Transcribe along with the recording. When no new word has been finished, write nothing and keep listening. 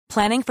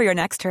Planning for your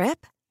next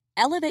trip?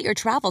 Elevate your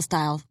travel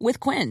style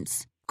with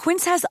Quince.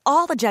 Quince has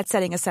all the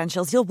jet-setting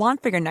essentials you'll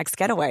want for your next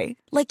getaway,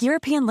 like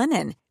European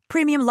linen,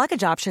 premium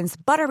luggage options,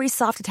 buttery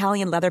soft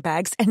Italian leather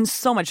bags, and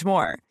so much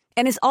more.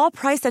 And is all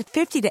priced at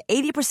 50 to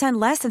 80%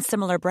 less than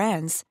similar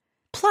brands.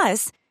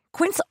 Plus,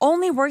 Quince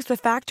only works with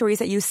factories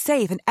that use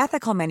safe and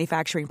ethical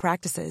manufacturing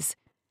practices.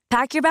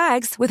 Pack your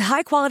bags with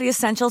high-quality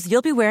essentials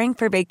you'll be wearing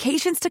for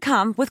vacations to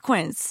come with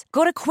Quince.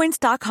 Go to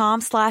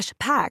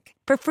quince.com/pack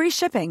for free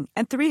shipping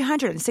and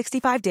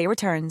 365-day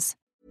returns.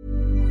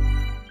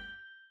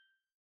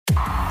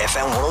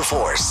 FM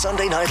 104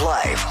 Sunday Night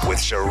Live with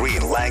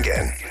Shireen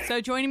Langan. So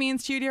joining me in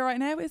studio right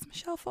now is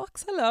Michelle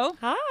Fox. Hello.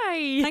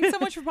 Hi. Thanks so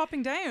much for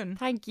popping down.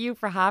 Thank you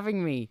for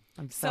having me.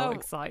 I'm so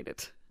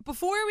excited.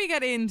 Before we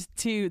get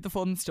into the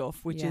fun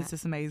stuff, which is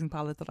this amazing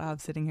palette that I have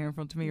sitting here in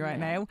front of me right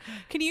now,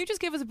 can you just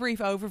give us a brief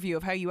overview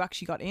of how you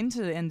actually got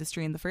into the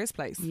industry in the first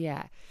place?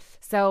 Yeah.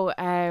 So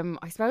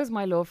I suppose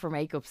my love for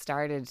makeup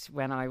started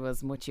when I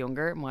was much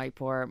younger. My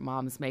poor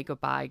mom's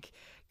makeup bag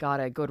got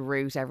a good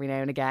route every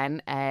now and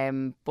again.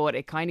 But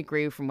it kind of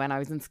grew from when I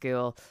was in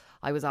school.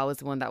 I was always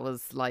the one that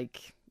was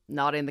like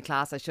not in the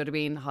class I should have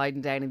been,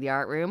 hiding down in the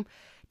art room,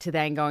 to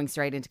then going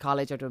straight into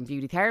college. I'd done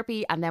beauty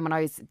therapy, and then when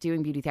I was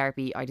doing beauty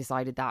therapy I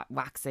decided that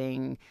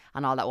waxing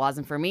and all that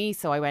wasn't for me,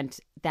 so I went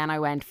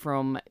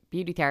from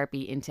beauty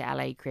therapy into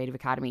LA Creative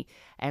Academy,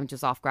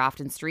 just off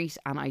Grafton Street,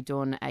 and I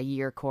done a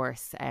year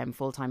course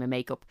full-time in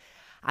makeup.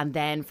 And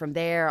then from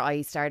there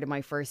I started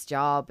my first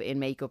job in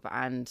makeup,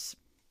 and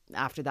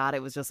after that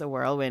it was just a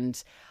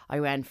whirlwind. I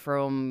went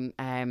from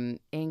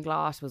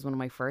Inglot was one of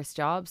my first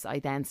jobs. I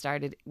then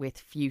started with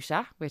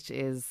Fuchsia, which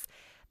is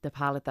the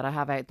palette that I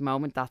have out at the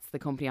moment. That's the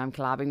company I'm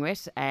collabing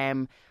with.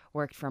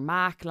 Worked for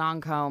MAC,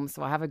 Lancome,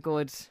 so I have a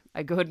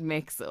good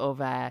mix of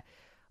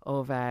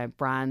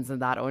brands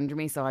and that under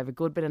me. So I have a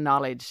good bit of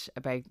knowledge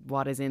about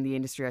what is in the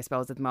industry, I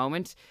suppose, at the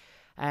moment.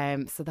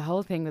 So the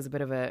whole thing was a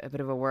bit of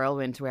a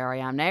whirlwind to where I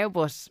am now,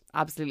 but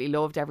absolutely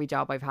loved every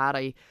job I've had.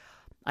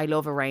 I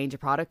love a range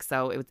of products,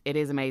 so it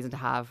is amazing to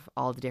have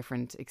all the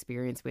different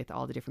experience with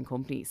all the different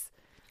companies.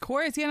 Of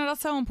course, yeah, no,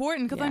 that's so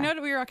important, because I know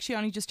that we were actually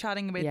only just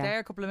chatting about there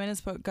a couple of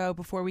minutes ago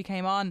before we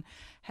came on,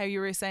 how you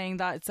were saying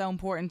that it's so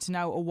important to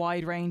know a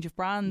wide range of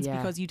brands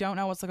because you don't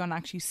know what's going to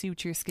actually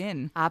suit your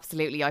skin.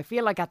 Absolutely. I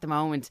feel like at the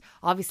moment,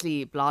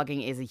 obviously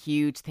blogging is a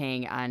huge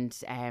thing, and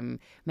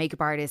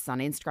makeup artists on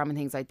Instagram and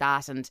things like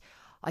that, and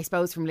I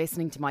suppose from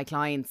listening to my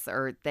clients,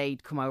 or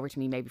they'd come over to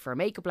me maybe for a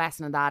makeup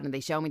lesson and that, and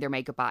they show me their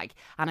makeup bag,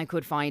 and I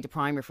could find a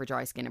primer for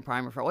dry skin, a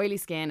primer for oily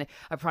skin,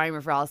 a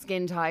primer for all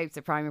skin types,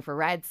 a primer for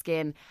red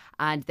skin,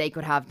 and they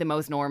could have the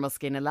most normal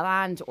skin in the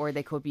land, or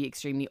they could be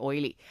extremely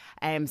oily.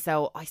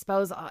 So I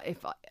suppose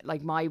if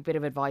like my bit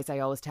of advice I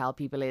always tell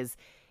people is,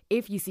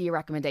 if you see a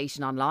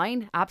recommendation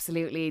online,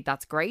 absolutely,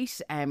 that's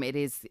great.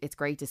 It's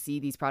great to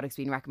see these products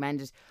being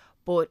recommended,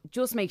 but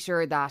just make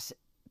sure that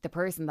the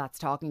person that's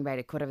talking about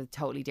it could have a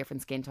totally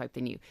different skin type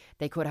than you.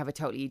 They could have a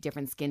totally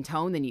different skin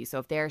tone than you. So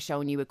if they're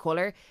showing you a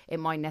colour,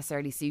 it might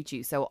necessarily suit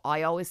you. So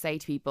I always say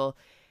to people,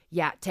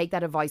 take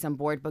that advice on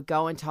board, but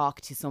go and talk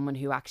to someone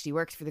who actually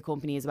works for the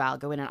company as well.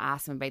 Go in and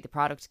ask them about the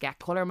product, get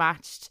colour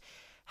matched,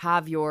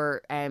 have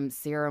your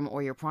serum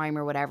or your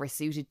primer, whatever,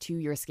 suited to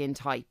your skin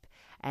type.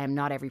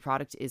 Not every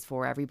product is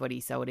for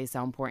everybody, so it is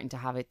so important to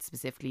have it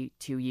specifically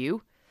to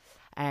you.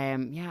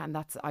 And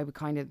that's, I would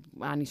kind of,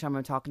 anytime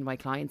I'm talking to my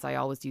clients, I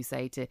always do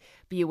say to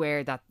be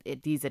aware that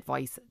these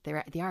advice,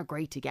 they are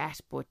great to get,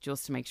 but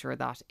just to make sure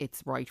that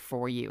it's right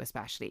for you,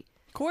 especially.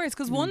 Of course,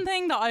 because one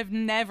thing that I've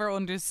never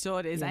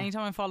understood is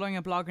anytime I'm following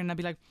a blogger and I'll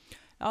be like,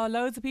 oh,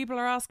 loads of people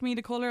are asking me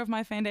the colour of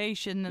my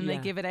foundation and they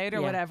give it out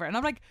or whatever, and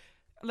I'm like,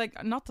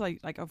 not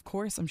like of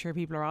course I'm sure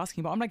people are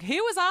asking, but I'm like, who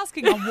is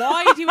asking, and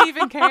why do you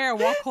even care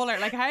what colour?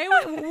 Like, how,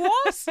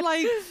 what?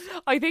 Like,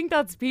 I think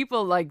that's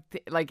people like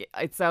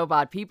it's so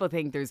bad. People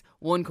think there's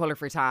one colour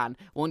for tan,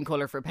 one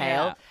colour for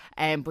pale,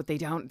 but they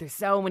don't. There's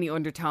so many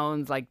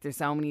undertones, like there's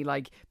so many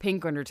like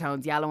pink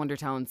undertones, yellow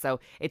undertones,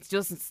 so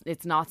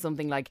it's not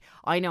something like,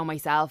 I know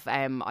myself.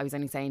 I was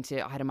only saying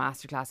I had a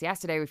masterclass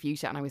yesterday with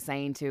Fuchsia, and I was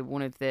saying to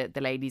one of the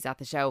ladies at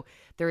the show,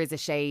 there is a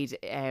shade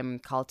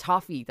called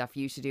Toffee that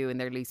Fuchsia do in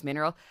their loose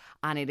mineral,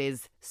 and it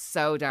is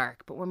so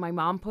dark, but when my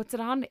mom puts it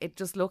on, it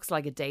just looks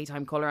like a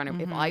daytime colour,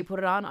 and if I put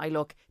it on, I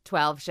look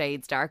 12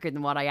 shades darker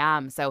than what I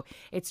am. So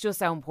it's just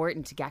so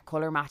important to get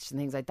colour matched and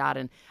things like that,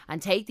 and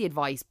take the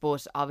advice,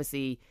 but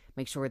obviously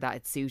make sure that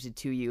it's suited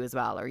to you as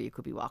well, or you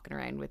could be walking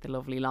around with a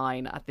lovely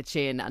line at the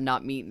chin and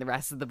not meeting the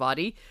rest of the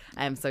body.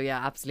 So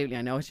yeah, absolutely,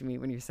 I know what you mean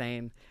when you're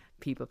saying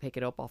people pick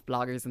it up off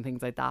bloggers and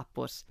things like that,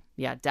 but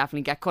yeah,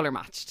 definitely get colour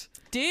matched.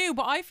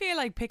 But I feel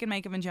like picking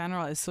makeup in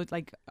general is such,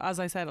 like, as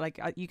I said, like,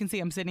 you can see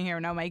I'm sitting here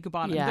with no makeup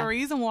on. Yeah. The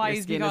reason why Your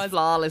is skin because is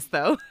flawless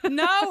though.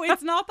 No,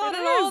 it's not that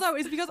at all though.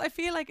 It's because I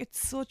feel like it's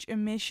such a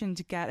mission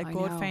to get a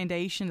good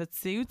foundation that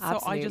suits.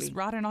 Absolutely. So I just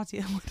rather not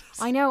deal with it.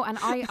 I know, and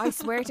I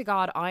swear to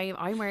God,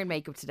 I'm wearing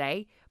makeup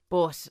today,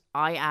 but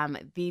I am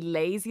the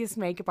laziest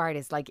makeup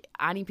artist. Like,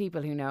 any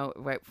people who know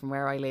from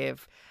where I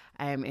live,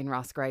 in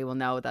Ross Gray will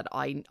know that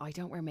I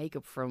don't wear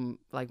makeup from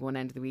like one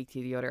end of the week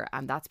to the other,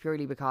 and that's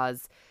purely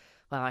because,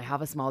 well, I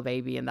have a small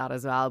baby in that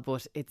as well,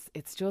 but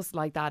it's just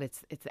like that.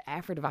 It's the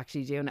effort of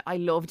actually doing it. I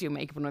love doing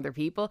makeup on other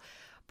people,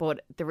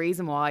 but the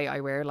reason why I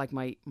wear like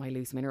my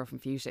loose mineral from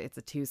Fuchsia, it's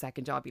a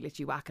 2-second job. You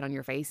literally whack it on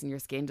your face and your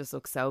skin just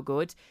looks so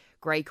good.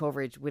 Great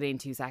coverage within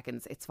 2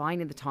 seconds. It's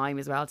finding the time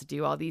as well to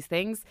do all these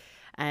things.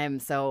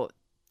 So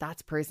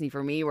that's personally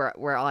for me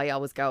where I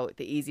always go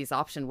the easiest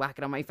option, whack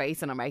it on my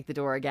face and I'm out the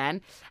door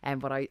again.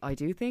 But I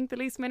do think the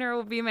loose mineral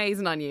would be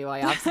amazing on you. I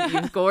absolutely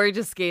have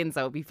gorgeous skin, so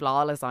it'd be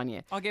flawless on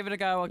you. I'll give it a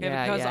go.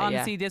 Because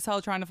honestly, this whole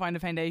trying to find a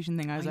foundation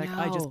thing,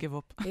 I just give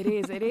up. It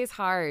is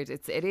hard.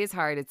 It is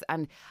hard.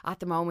 And at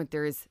the moment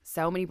there's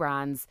so many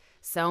brands,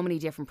 so many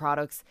different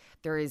products.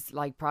 There is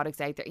like products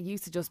out there. It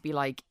used to just be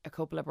like a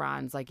couple of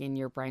brands like in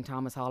your Brown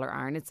Thomas Hall or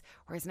Arnott's,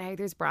 whereas now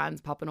there's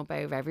brands popping up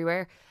out of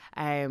everywhere.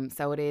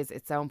 So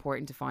it's so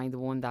important to find the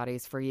one that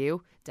is for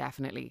you,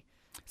 definitely.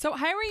 So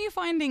how are you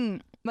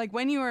finding, like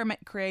when you were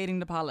creating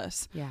the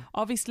palette, yeah,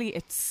 obviously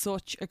it's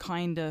such a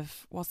kind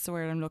of, what's the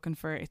word I'm looking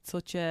for, it's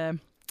such a,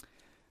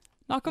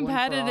 not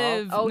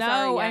competitive,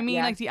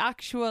 like the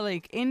actual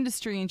like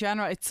industry in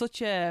general, it's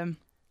such a,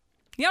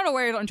 you know the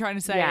word I'm trying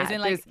to say, yeah, as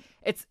in like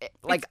it's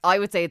like I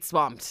would say it's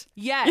swamped.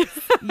 Yes.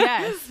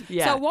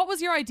 Yeah. So what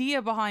was your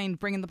idea behind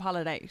bringing the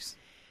palette out?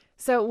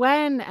 So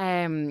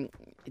when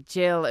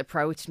Jill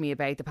approached me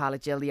about the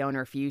palette, Jill, the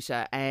owner of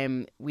Fuchsia,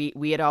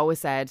 we had always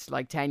said,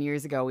 like 10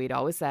 years ago, we'd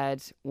always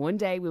said one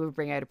day we would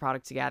bring out a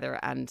product together,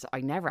 and I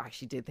never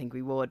actually did think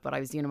we would, but I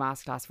was doing a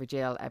masterclass for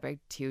Jill about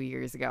 2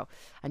 years ago,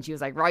 and she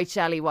was like, right,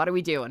 Shelley, what are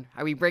we doing?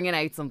 Are we bringing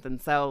out something?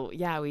 So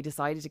yeah, we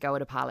decided to go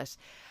with a palette.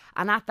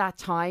 And at that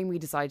time we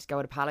decided to go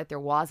with a palette. There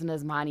wasn't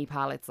as many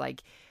palettes.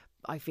 Like,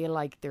 I feel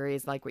like there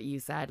is, like what you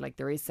said, like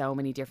there is so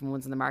many different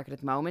ones in the market at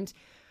the moment,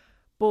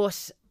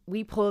 but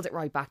we pulled it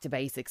right back to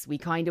basics. We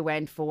kind of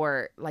went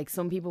for, like,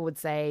 some people would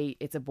say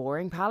it's a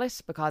boring palette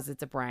because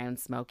it's a brown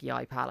smoky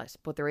eye palette,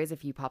 but there is a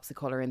few pops of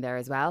colour in there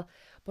as well.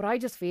 But I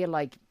just feel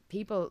like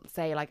people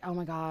say like, oh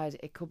my god,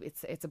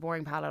 it's a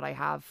boring palette, I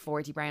have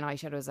 40 brown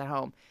eyeshadows at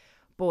home.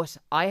 But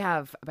I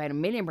have about 1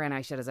 million brown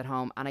eyeshadows at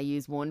home, and I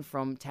use one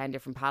from 10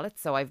 different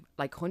palettes. So I've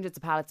like hundreds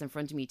of palettes in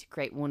front of me to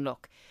create one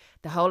look.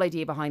 The whole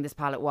idea behind this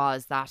palette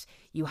was that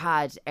you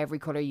had every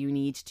colour you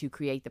need to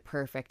create the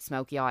perfect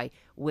smoky eye,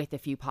 with a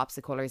few pops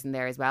of colours in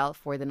there as well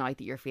for the night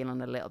that you're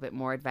feeling a little bit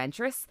more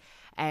adventurous.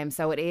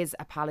 So it is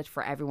a palette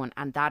for everyone,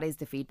 and that is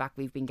the feedback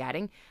we've been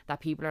getting, that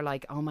people are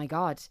like, oh my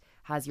god,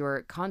 has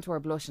your contour,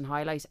 blush and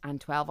highlight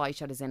and 12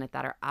 eyeshadows in it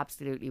that are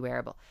absolutely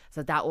wearable.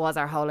 So that was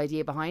our whole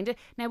idea behind it.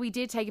 Now, we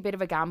did take a bit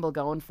of a gamble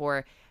going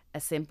for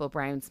a simple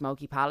brown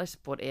smoky palette,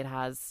 but it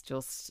has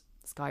just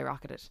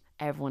skyrocketed.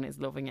 Everyone is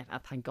loving it,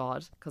 and thank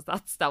God, because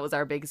that was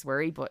our biggest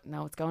worry. But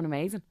no, it's going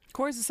amazing. Of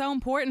course, it's so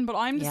important, but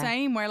I'm the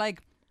same, where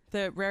like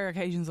the rare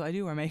occasions I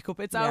do wear makeup,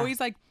 it's always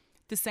like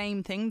the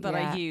same thing that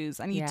I use,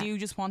 and you do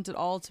just want it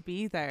all to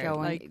be there.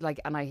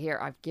 And I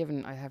hear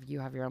you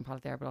have your own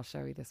palette there, but I'll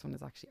show you, this one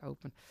is actually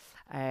open.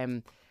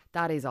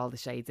 That is all the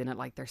shades in it,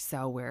 like they're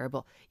so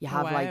wearable. You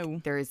have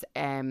like there's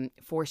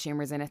 4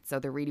 shimmers in it, so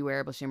they're really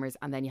wearable shimmers,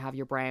 and then you have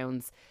your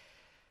browns,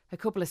 a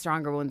couple of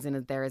stronger ones in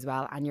it there as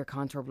well, and your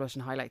contour, blush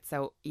and highlight.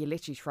 So you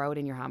literally throw it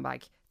in your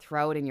handbag,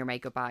 throw it in your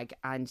makeup bag,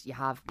 and you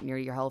have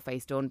nearly your whole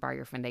face done bar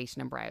your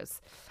foundation and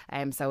brows.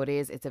 So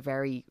it's a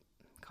very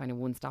kind of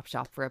one-stop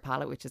shop for a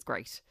palette, which is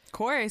great. Of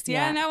course,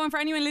 yeah. No, and for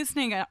anyone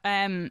listening,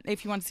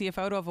 if you want to see a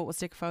photo of it, we'll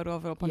stick a photo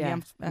of it up on the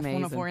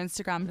F104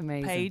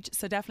 Instagram page.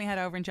 So definitely head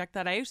over and check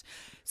that out.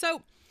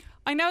 So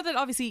I know that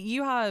obviously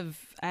you have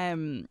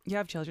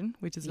children,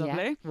 which is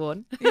lovely.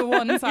 One.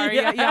 Sorry,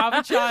 you have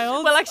a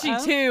child. Well, actually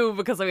 2,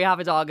 because we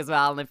have a dog as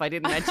well. And if I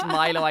didn't mention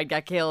Milo, I'd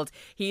get killed.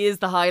 He is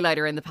the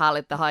highlighter in the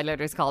palette. The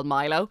highlighter is called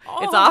Milo.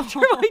 It's after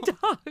my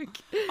dog.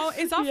 Oh,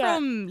 is that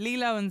from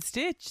Lilo and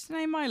Stitch? Is the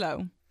name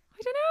Milo?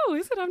 I don't know,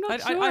 is it? I'm not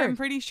sure. I'm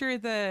pretty sure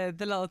the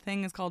little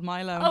thing is called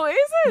Milo. Oh, is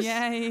it?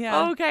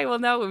 Yeah. Okay, well,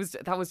 no,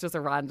 that was just a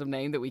random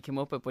name that we came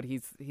up with, but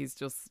he's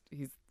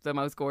the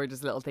most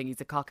gorgeous little thing.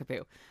 He's a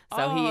cockapoo.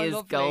 So he is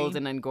lovely.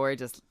 Golden and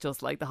gorgeous,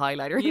 just like the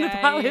highlighter in the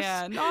palette.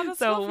 Yeah, no, that's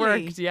so lovely.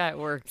 It worked. Yeah, it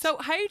worked. So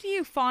how do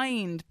you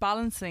find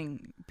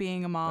balancing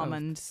being a mom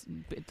and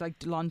like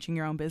launching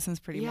your own business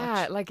pretty much?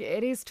 Yeah, like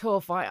it is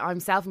tough.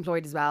 I'm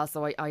self-employed as well,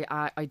 so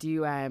I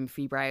do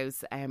free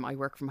brows. I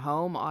work from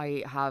home.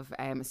 I have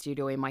a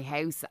studio in my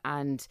house,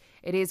 and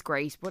it is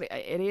great, but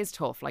it is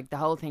tough. Like the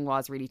whole thing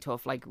was really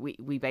tough. Like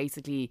we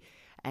basically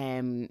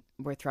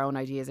were throwing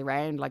ideas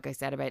around, like I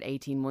said, about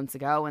 18 months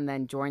ago, and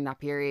then during that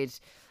period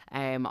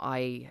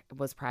I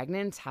was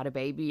pregnant, had a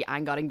baby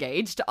and got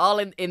engaged all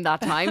in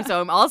that time. So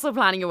I'm also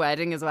planning a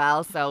wedding as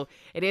well, so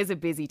it is a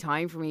busy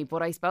time for me.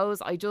 But I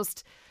suppose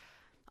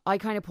I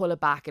kind of pull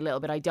it back a little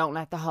bit. I don't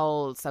let the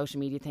whole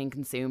social media thing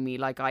consume me.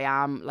 Like I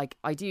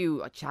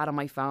chat on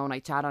my phone, I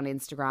chat on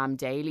Instagram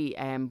daily,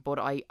 but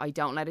I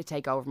don't let it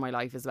take over my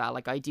life as well.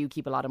 Like I do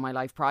keep a lot of my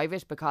life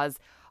private because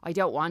I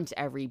don't want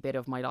every bit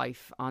of my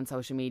life on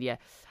social media.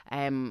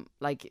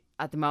 Like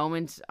at the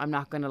moment, I'm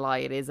not going to lie,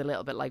 it is a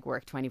little bit like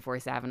work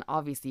 24/7,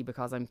 obviously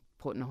because I'm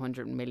putting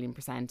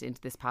 100,000,000%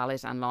 into this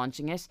palette and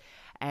launching it.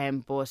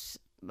 But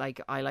like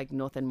I like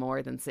nothing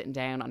more than sitting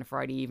down on a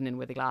Friday evening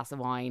with a glass of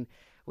wine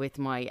with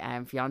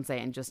my fiance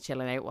and just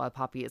chilling out while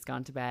Poppy has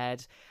gone to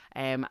bed,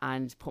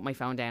 and put my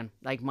phone down.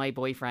 Like my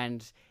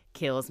boyfriend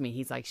kills me.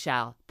 He's like,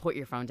 Shell, put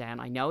your phone down.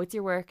 I know it's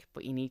your work,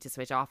 but you need to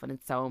switch off, and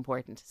it's so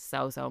important.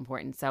 So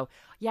important. So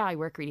yeah, I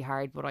work really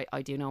hard, but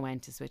I do know when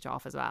to switch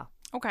off as well.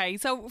 Okay,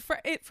 so for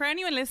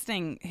anyone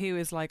listening who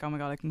is like, oh my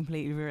God, I can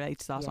completely relate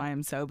to that. I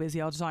am so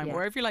busy all the time.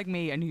 Or if you're like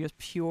me and you're just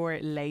pure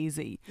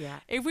lazy. Yeah.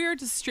 If we were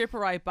to strip it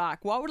right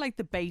back, what would like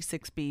the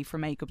basics be for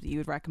makeup that you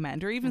would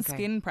recommend, or even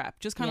skin prep?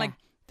 Just kind of like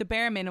the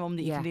bare minimum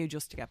that you can do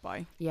just to get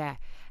by. Yeah.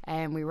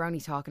 We were only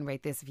talking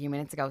about this a few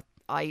minutes ago.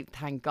 I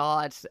thank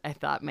God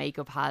that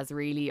makeup has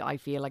really, I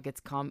feel like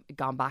it's gone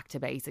back to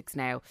basics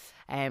now.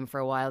 For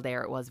a while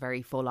there, it was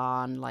very full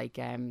on, like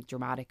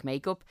dramatic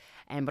makeup.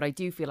 But I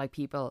do feel like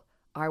people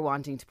are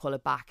wanting to pull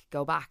it back,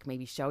 go back,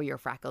 maybe show your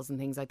freckles and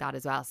things like that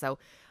as well. So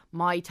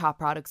my top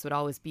products would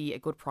always be a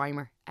good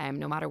primer.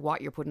 No matter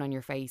what you're putting on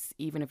your face,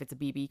 even if it's a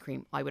BB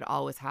cream, I would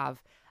always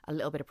have a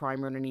little bit of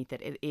primer underneath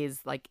it. It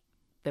is like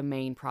the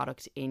main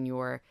product in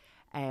your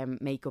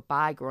makeup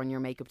bag or on your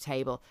makeup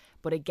table.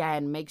 But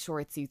again, make sure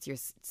it suits your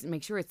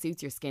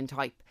skin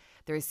type.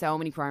 There are so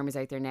many primers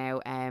out there now,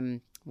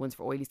 ones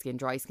for oily skin,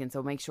 dry skin,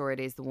 so make sure it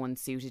is the one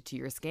suited to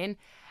your skin.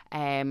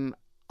 I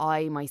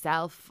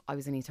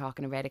was only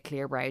talking about a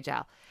clear brow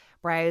gel.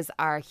 Brows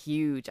are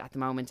huge at the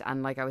moment,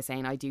 and like I was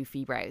saying, I do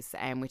fee brows,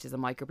 which is a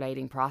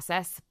microblading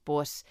process.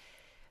 But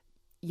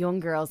young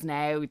girls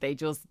now,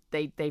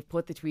 they've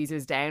put the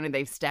tweezers down and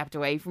they've stepped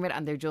away from it,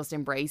 and they're just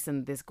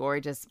embracing this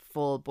gorgeous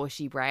full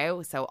bushy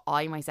brow. So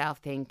I myself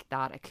think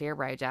that a clear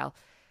brow gel,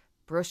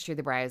 brush through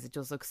the brows, it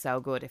just looks so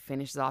good. It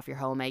finishes off your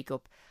whole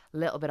makeup. A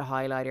little bit of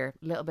highlighter,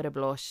 a little bit of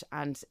blush,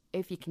 and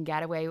if you can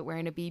get away with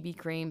wearing a BB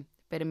cream,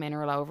 bit of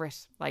mineral over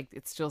it, like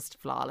it's just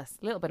flawless.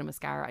 A little bit of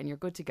mascara and you're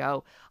good to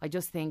go. I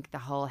just think the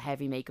whole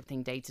heavy makeup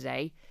thing day to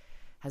day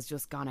has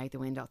just gone out the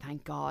window,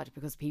 thank God,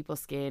 because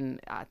people's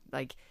skin,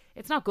 like,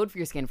 it's not good for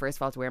your skin, first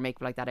of all, to wear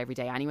makeup like that every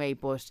day anyway,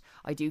 but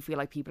I do feel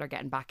like people are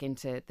getting back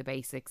into the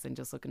basics and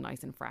just looking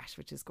nice and fresh,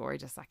 which is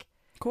gorgeous. Like,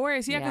 of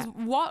course, yeah, because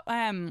what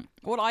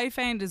I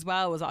found as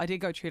well was I did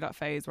go through that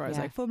phase where I was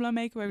like full blown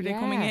makeup every day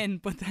coming in,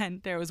 but then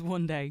there was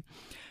one day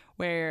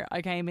where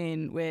I came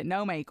in with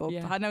no makeup,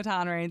 had no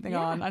tan or anything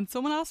on, and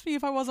someone asked me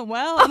if I wasn't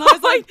well, and I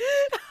was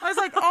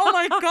like, oh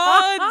my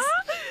God,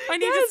 I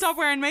need to stop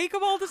wearing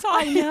makeup all the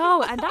time. I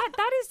know, and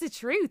that is the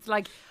truth.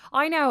 Like,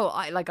 I know,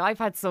 I've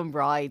had some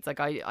brides, like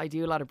I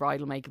do a lot of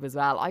bridal makeup as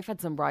well. I've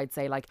had some brides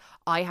say like,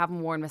 I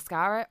haven't worn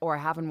mascara or I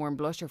haven't worn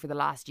blusher for the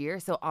last year,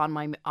 so on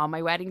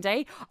my wedding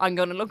day I'm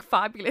going to look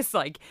fabulous.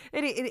 Like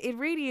it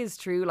really is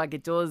true. Like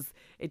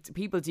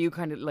people do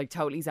kind of like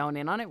totally zone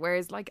in on it.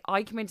 Whereas like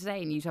I come in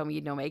today and you told me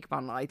you'd no makeup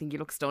on, I think you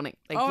look stunning.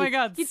 Like, oh my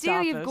God,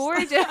 you've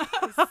gorgeous.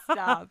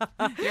 Stop.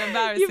 You're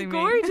embarrassing me. You've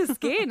gorgeous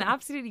skin,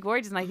 absolutely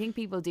gorgeous, and I think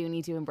people do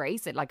need to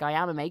embrace it. Like I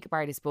am a makeup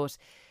artist, but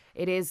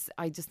it is,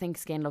 I just think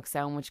skin looks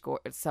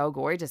so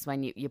gorgeous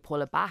when you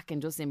pull it back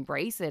and just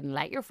embrace it and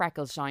let your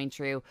freckles shine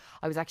through.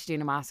 I was actually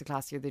doing a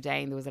masterclass the other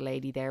day and there was a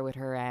lady there with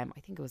her, I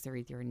think it was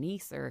either her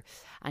niece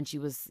and she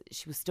was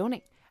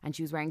stunning and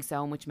she was wearing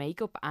so much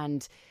makeup,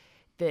 and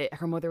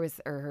her mother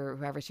was, or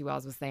whoever she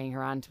was saying,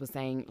 her aunt was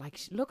saying, like,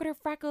 look at her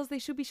freckles, they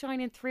should be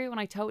shining through. And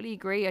I totally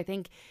agree. I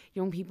think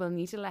young people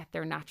need to let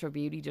their natural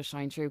beauty just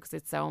shine through because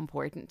it's so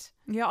important.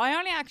 Yeah, I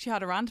only actually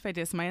had a rant about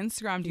this on my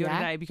Instagram the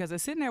other day because I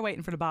was sitting there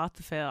waiting for the bath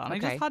to fill, and I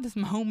just had this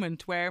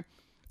moment where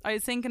I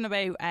was thinking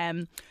about,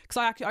 because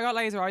I got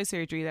laser eye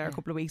surgery there a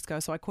couple of weeks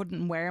ago, so I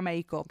couldn't wear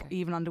makeup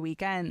even on the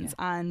weekends,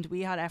 and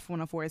we had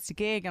F104's to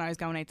gig and I was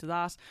going out to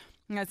that.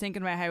 And I was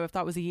thinking about how if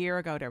that was a year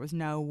ago, there was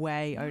no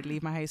way I would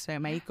leave my house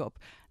without makeup.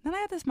 And then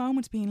I had this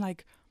moment being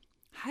like,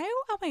 how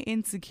am I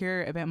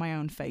insecure about my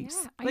own face?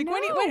 Yeah, like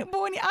when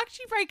you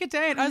actually break it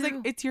down, I was like,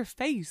 it's your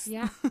face.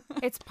 Yeah,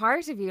 it's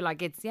part of you.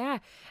 Like it's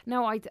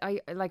No, I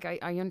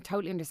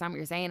totally understand what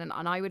you're saying, and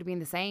I would have been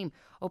the same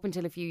up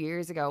until a few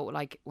years ago.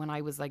 Like when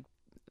I was like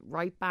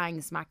right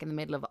bang smack in the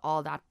middle of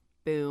all that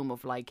boom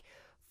of like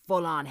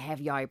full on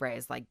heavy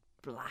eyebrows, like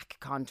black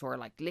contour,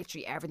 like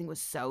literally everything was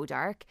so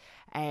dark,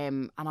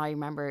 and I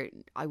remember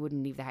I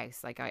wouldn't leave the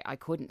house. Like I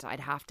couldn't. I'd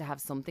have to have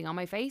something on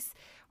my face,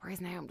 whereas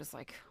now I'm just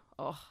like,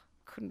 oh,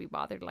 couldn't be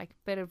bothered. Like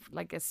a bit of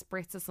like a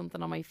spritz of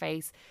something on my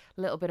face,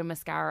 a little bit of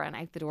mascara, and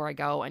out the door I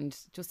go, and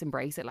just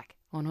embrace it like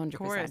 100%. Of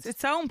course. It's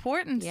so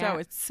important. Yeah.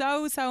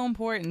 So it's so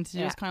important to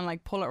just kind of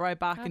like pull it right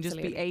back and just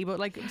be able,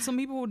 like some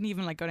people wouldn't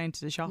even like go down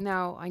to the shop.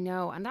 No, I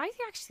know. And I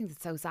actually think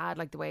it's so sad,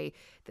 like the way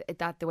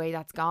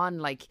that's gone.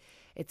 Like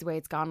it's the way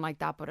it's gone like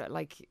that. But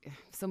like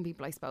some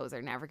people, I suppose,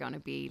 are never going to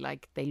be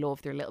like, they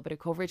love their little bit of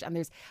coverage. And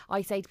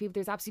I say to people,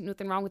 there's absolutely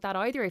nothing wrong with that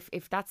either.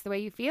 If that's the way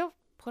you feel,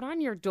 put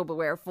on your double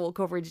wear, full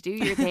coverage, do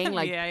your thing.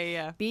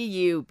 Like, be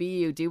you,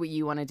 do what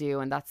you want to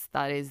do. And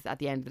that is at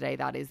the end of the day,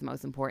 that is the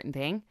most important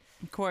thing.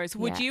 Of course.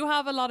 Would you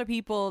have a lot of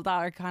people that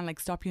are kind of like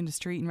stop you in the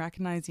street and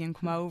recognise you and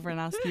come over and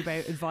ask you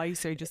about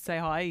advice or just say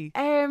hi?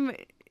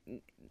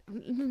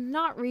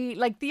 Not really.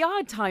 Like the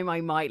odd time I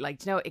might,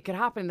 like, you know, it could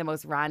happen in the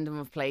most random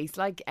of place.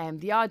 Like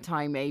the odd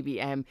time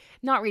maybe,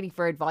 not really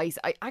for advice.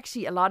 I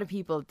actually, a lot of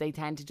people, they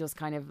tend to just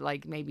kind of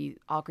like maybe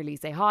awkwardly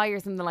say hi or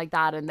something like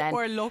that, and then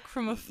or look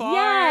from afar.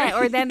 Yeah,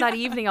 or then that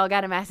evening I'll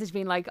get a message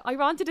being like, I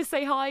wanted to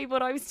say hi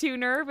but I was too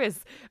nervous,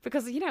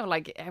 because, you know,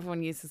 like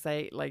everyone used to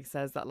say, like,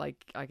 says that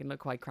like I can look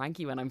quite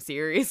cranky when I'm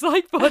serious,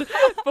 like, but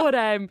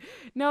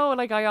no,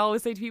 like I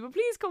always say to people,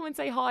 please come and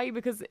say hi,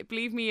 because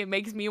believe me, it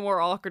makes me more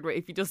awkward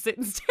if you just sit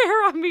and stare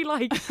at me,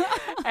 like.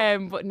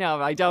 But no,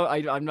 I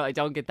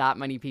don't get that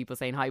many people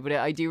saying hi, but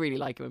I do really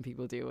like it when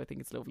people do. I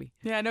think it's lovely.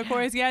 Yeah, no, of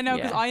course. Yeah, no,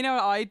 because I know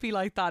I'd be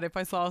like that if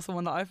I saw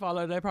someone that I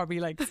followed. I'd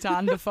probably like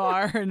stand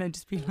afar and then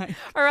just be like,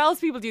 or else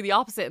people do the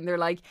opposite and they're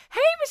like,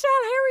 hey Michelle,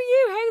 how are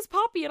you? How's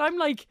Poppy? And I'm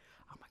like,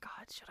 oh my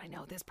God, should I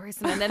know this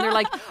person? And then they're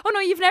like, oh no,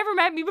 you've never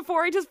met me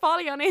before, I just follow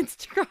you on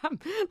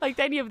Instagram. Like,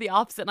 then you have the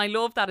opposite, and I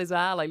love that as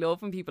well. I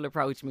love when people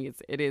approach me.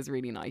 It is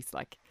really nice.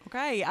 Like,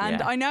 okay,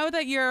 and I know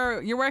that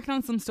you're working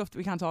on some stuff that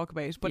we can't talk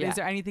about, but is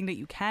there anything that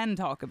you can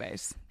talk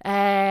about?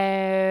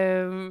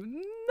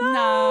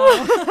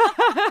 No.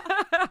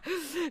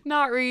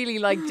 Not really.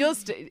 Like,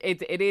 just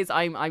it is.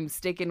 I'm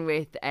sticking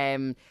with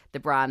the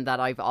brand that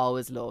I've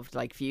always loved.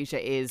 Like, Fuchsia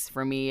is,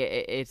 for me,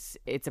 it's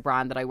a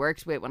brand that I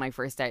worked with when I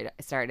first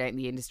started out in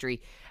the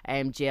industry.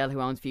 Jill, who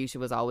owns Fuchsia,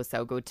 was always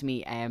so good to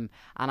me, and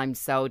I'm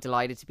so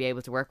delighted to be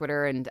able to work with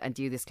her and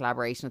do this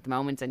collaboration at the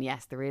moment. And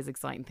yes, there is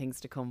exciting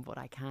things to come, but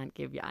I can't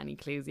give you any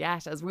clues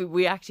yet, as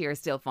we actually are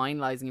still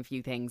finalising a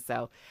few things.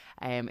 So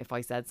if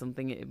I said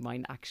something, it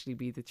might actually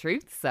be the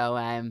truth. So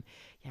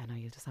yeah, no,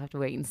 you'll just have to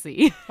wait and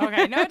see.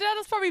 Okay, no,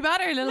 that's probably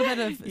better. A little bit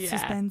of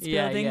suspense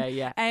building.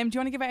 Yeah. Do you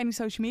want to give out any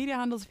social media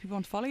handles if people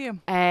want to follow you?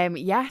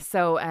 Yeah,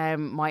 so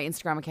my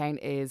Instagram account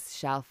is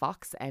Shell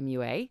Fox,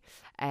 MUA.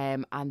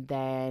 And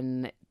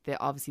then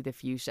obviously the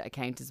Fuchsia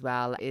account as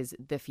well is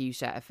the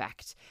Fuchsia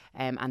Effect.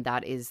 And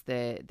that is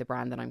the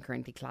brand that I'm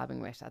currently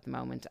collabing with at the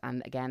moment.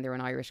 And again, they're an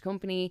Irish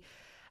company.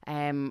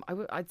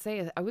 I'd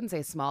say, I wouldn't say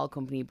a small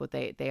company, but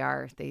they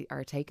are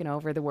taking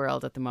over the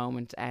world at the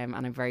moment, and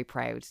I'm very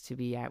proud to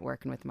be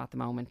working with them at the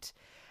moment.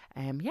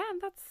 Yeah,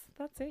 and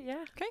that's it.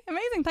 Yeah. Okay,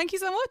 amazing. Thank you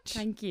so much.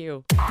 Thank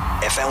you.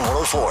 FM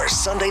 104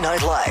 Sunday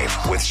Night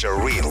Live with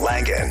Shireen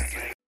Langan.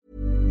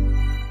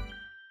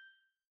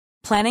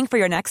 Planning for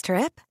your next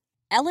trip?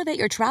 Elevate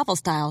your travel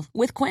style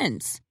with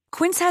Quince.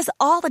 Quince has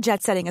all the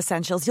jet-setting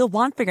essentials you'll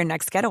want for your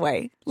next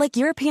getaway, like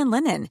European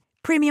linen,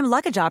 premium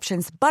luggage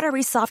options,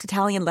 buttery soft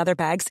Italian leather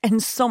bags,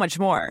 and so much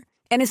more.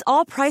 And is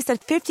all priced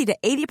at 50 to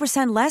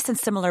 80% less than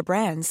similar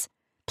brands.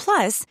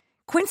 Plus,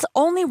 Quince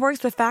only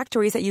works with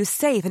factories that use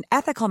safe and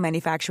ethical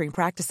manufacturing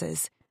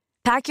practices.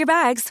 Pack your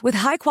bags with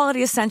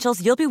high-quality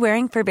essentials you'll be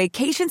wearing for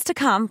vacations to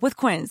come with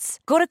Quince.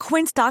 Go to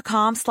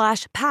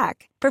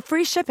quince.com/pack for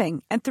free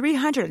shipping and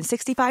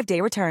 365-day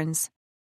returns.